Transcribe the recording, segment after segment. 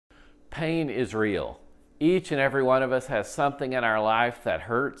pain is real. Each and every one of us has something in our life that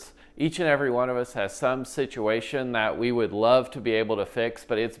hurts. Each and every one of us has some situation that we would love to be able to fix,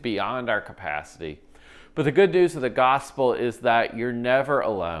 but it's beyond our capacity. But the good news of the gospel is that you're never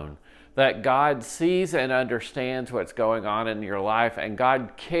alone, that God sees and understands what's going on in your life, and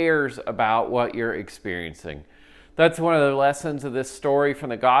God cares about what you're experiencing. That's one of the lessons of this story from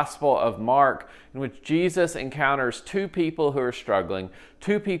the Gospel of Mark, in which Jesus encounters two people who are struggling,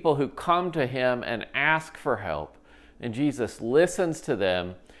 two people who come to him and ask for help. And Jesus listens to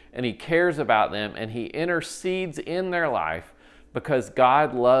them, and he cares about them, and he intercedes in their life because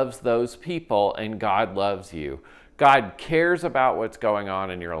God loves those people and God loves you. God cares about what's going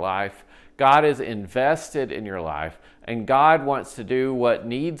on in your life. God is invested in your life, and God wants to do what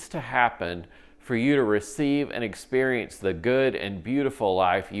needs to happen for you to receive and experience the good and beautiful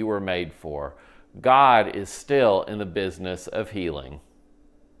life you were made for. God is still in the business of healing.